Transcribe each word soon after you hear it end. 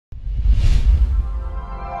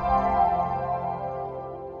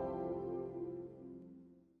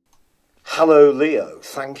Hello Leo,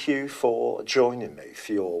 thank you for joining me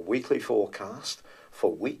for your weekly forecast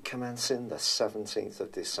for week commencing the 17th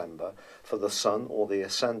of December for the Sun or the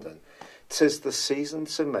Ascendant. 'Tis the season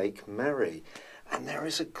to make merry, and there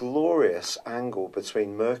is a glorious angle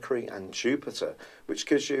between Mercury and Jupiter which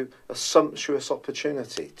gives you a sumptuous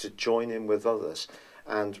opportunity to join in with others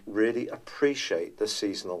and really appreciate the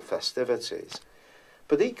seasonal festivities.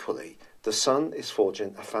 But equally, the Sun is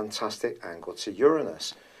forging a fantastic angle to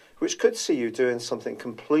Uranus, which could see you doing something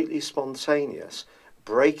completely spontaneous,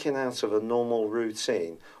 breaking out of a normal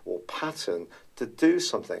routine or pattern to do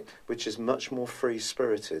something which is much more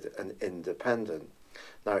free-spirited and independent.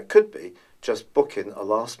 Now, it could be just booking a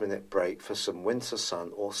last-minute break for some winter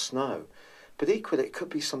sun or snow, but equally it could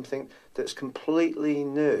be something that's completely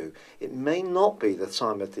new. It may not be the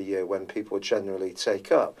time of the year when people generally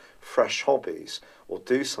take up fresh hobbies or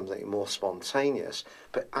do something more spontaneous,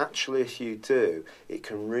 but actually if you do, it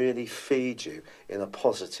can really feed you in a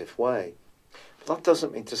positive way. But that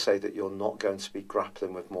doesn't mean to say that you're not going to be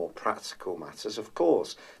grappling with more practical matters. Of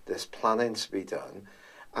course, there's planning to be done,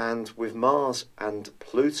 and with Mars and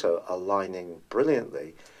Pluto aligning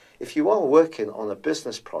brilliantly, if you are working on a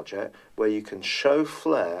business project where you can show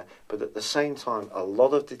flair, but at the same time a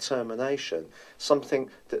lot of determination,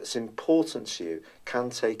 something that's important to you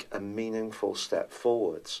can take a meaningful step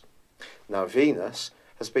forwards. Now, Venus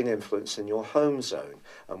has been influencing your home zone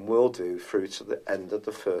and will do through to the end of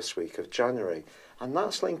the first week of January. And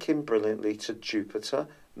that's linking brilliantly to Jupiter,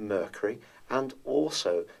 Mercury, and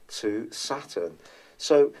also to Saturn.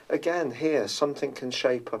 So again, here, something can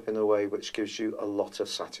shape up in a way which gives you a lot of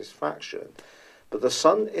satisfaction. But the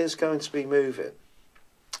Sun is going to be moving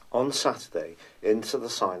on Saturday into the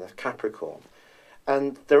sign of Capricorn.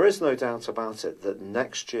 And there is no doubt about it that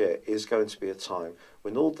next year is going to be a time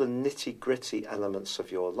when all the nitty-gritty elements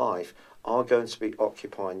of your life are going to be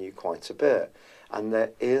occupying you quite a bit. And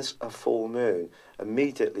there is a full moon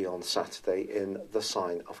immediately on Saturday in the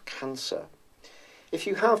sign of Cancer. If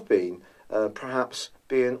you have been perhaps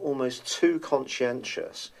being almost too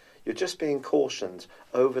conscientious, you're just being cautioned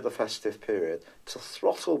over the festive period to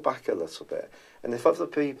throttle back a little bit. And if other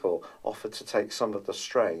people offer to take some of the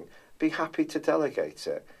strain, be happy to delegate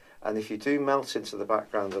it. And if you do melt into the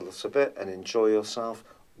background a little bit and enjoy yourself,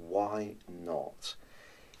 why not?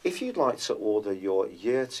 If you'd like to order your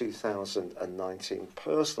year 2019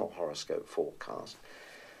 personal horoscope forecast,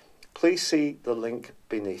 please see the link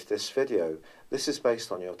beneath this video. This is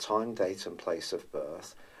based on your time, date and place of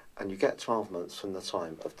birth, and you get 12 months from the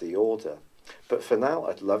time of the order. But for now,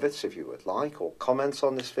 I'd love it if you would like or comment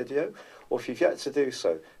on this video, or if you've yet to do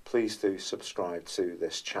so, please do subscribe to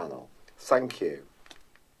this channel. Thank you.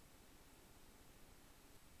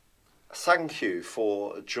 Thank you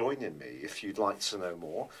for joining me. If you'd like to know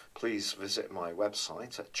more, please visit my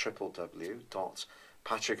website at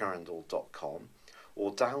www.patrickarundell.com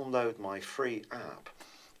or download my free app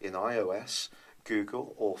in iOS,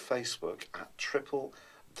 Google or Facebook at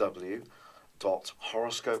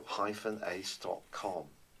www.horoscope-ace.com.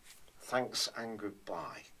 Thanks and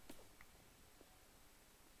goodbye.